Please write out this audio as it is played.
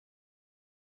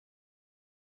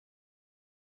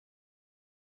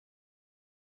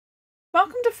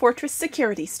Welcome to Fortress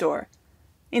Security Store.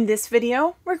 In this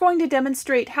video, we're going to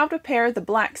demonstrate how to pair the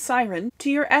Black Siren to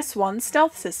your S1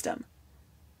 stealth system.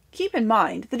 Keep in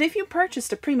mind that if you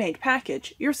purchased a pre-made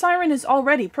package, your siren is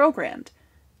already programmed.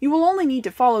 You will only need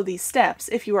to follow these steps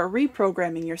if you are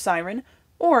reprogramming your siren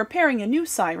or pairing a new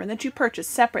siren that you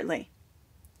purchased separately.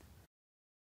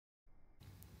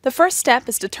 The first step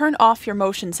is to turn off your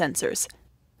motion sensors.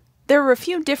 There are a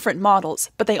few different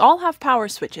models, but they all have power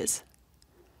switches.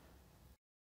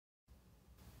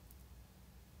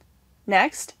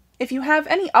 Next, if you have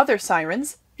any other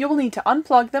sirens, you will need to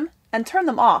unplug them and turn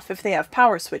them off if they have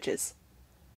power switches.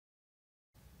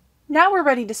 Now we're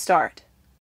ready to start.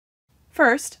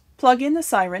 First, plug in the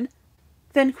siren,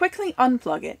 then quickly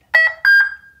unplug it.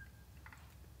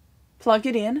 Plug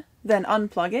it in, then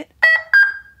unplug it.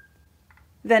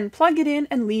 Then plug it in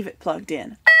and leave it plugged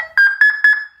in.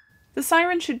 The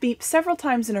siren should beep several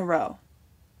times in a row.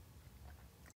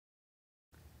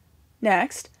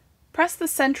 Next, press the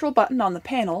central button on the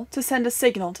panel to send a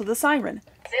signal to the siren.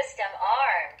 System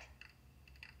armed.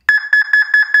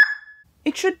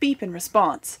 It should beep in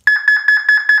response.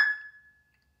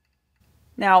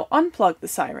 Now unplug the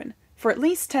siren for at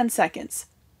least 10 seconds.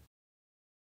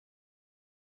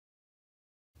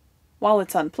 While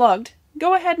it's unplugged,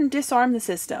 go ahead and disarm the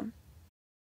system.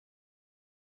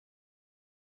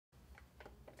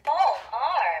 Phone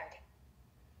armed.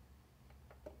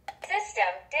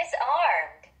 System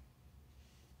disarmed.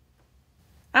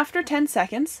 After 10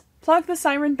 seconds, plug the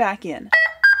siren back in.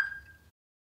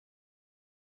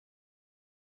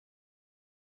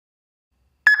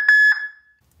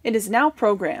 It is now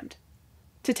programmed.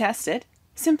 To test it,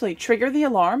 simply trigger the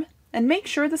alarm and make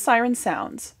sure the siren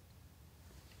sounds.